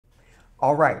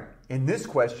All right, in this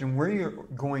question, we're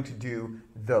going to do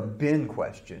the bin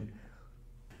question.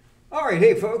 All right,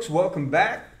 hey folks, welcome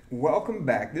back. Welcome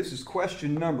back. This is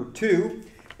question number 2,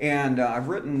 and I've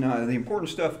written the important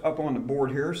stuff up on the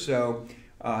board here, so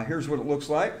here's what it looks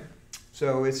like.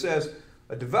 So it says,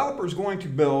 a developer is going to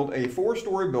build a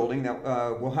 4-story building that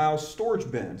will house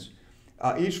storage bins.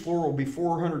 Each floor will be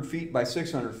 400 feet by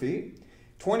 600 feet.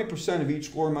 20% of each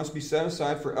floor must be set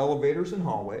aside for elevators and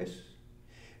hallways.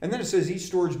 And then it says each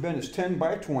storage bin is 10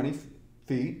 by 20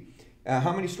 feet.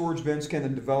 How many storage bins can the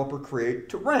developer create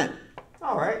to rent?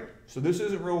 All right, so this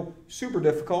isn't real super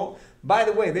difficult. By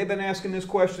the way, they've been asking this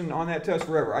question on that test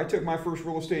forever. I took my first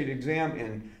real estate exam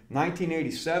in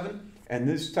 1987, and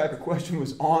this type of question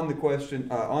was on the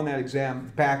question on that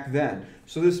exam back then.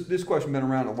 So this question has been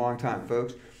around a long time,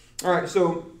 folks. All right,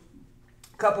 so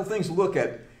a couple things to look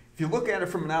at. If you look at it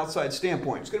from an outside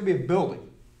standpoint, it's going to be a building,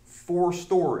 4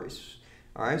 stories.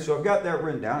 All right, so I've got that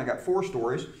written down. I got 4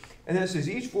 stories. And then it says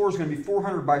each floor is going to be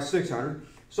 400 by 600.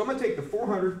 So I'm going to take the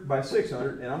 400 by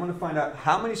 600 and I'm going to find out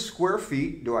how many square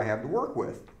feet do I have to work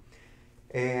with.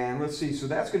 And let's see, so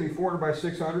that's going to be 400 by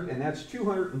 600, and that's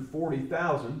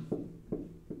 240,000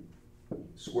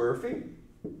 square feet.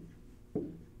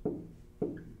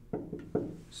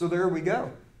 So there we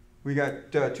go. We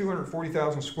got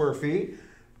 240,000 square feet.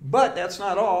 But that's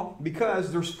not all,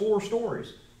 because there's 4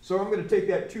 stories. So I'm going to take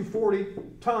that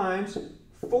 240 times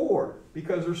 4,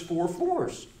 because there's 4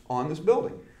 floors on this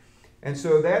building. And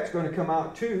so that's going to come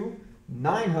out to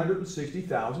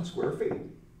 960,000 square feet.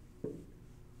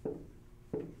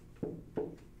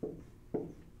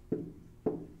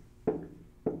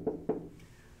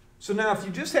 So now if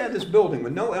you just had this building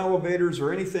with no elevators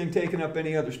or anything taking up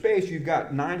any other space, you've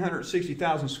got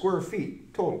 960,000 square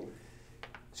feet total.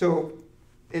 So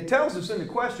it tells us in the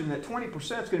question that 20% is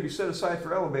going to be set aside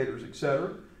for elevators,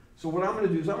 etc. So what I'm going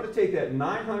to do is I'm going to take that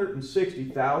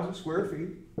 960,000 square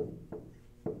feet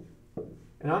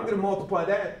and I'm going to multiply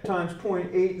that times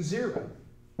 0.80.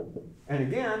 And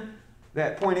again,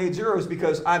 that 0.80 is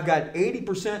because I've got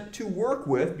 80% to work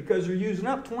with, because they're using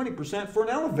up 20% for an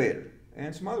elevator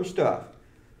and some other stuff.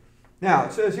 Now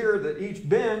it says here that each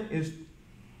bin is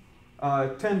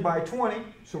 10 by 20,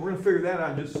 so we're going to figure that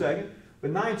out in just a second. But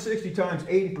 960 times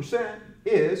 80%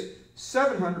 is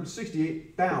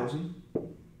 768,000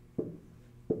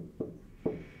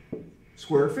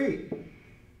 square feet.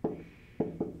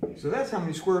 So that's how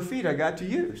many square feet I got to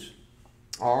use.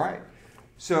 All right.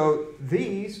 So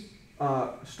these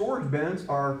storage bins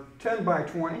are 10 by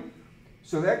 20.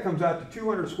 So that comes out to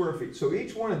 200 square feet. So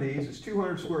each one of these is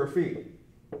 200 square feet.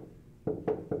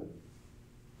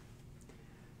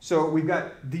 So we've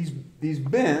got these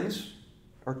bins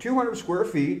are 200 square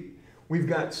feet. We've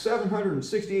got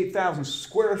 768,000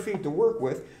 square feet to work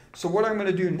with. So what I'm going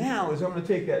to do now is I'm going to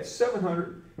take that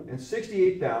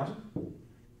 768,000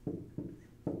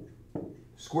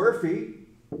 square feet,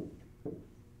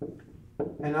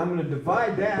 and I'm going to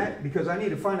divide that, because I need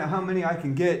to find out how many I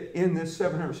can get in this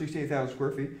 768,000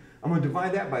 square feet. I'm going to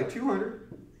divide that by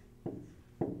 200,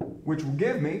 which will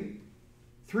give me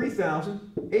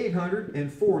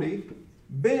 3,840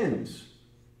 bins.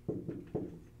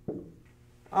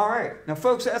 All right, now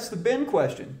folks, that's the bin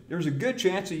question. There's a good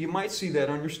chance that you might see that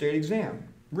on your state exam.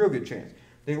 Real good chance.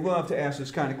 They love to ask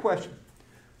this kind of question.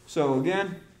 So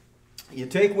again, you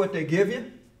take what they give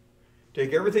you,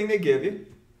 take everything they give you,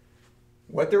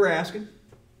 what they're asking,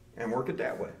 and work it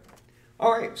that way.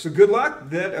 All right, so good luck.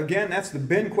 Again, that's the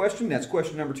bin question. That's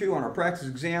question number 2 on our practice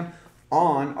exam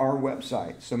on our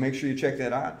website. So make sure you check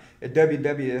that out at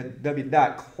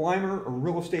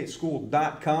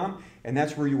www.climerrealestateschool.com, and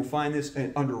that's where you will find this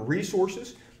under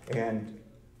resources. And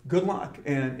good luck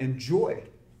and enjoy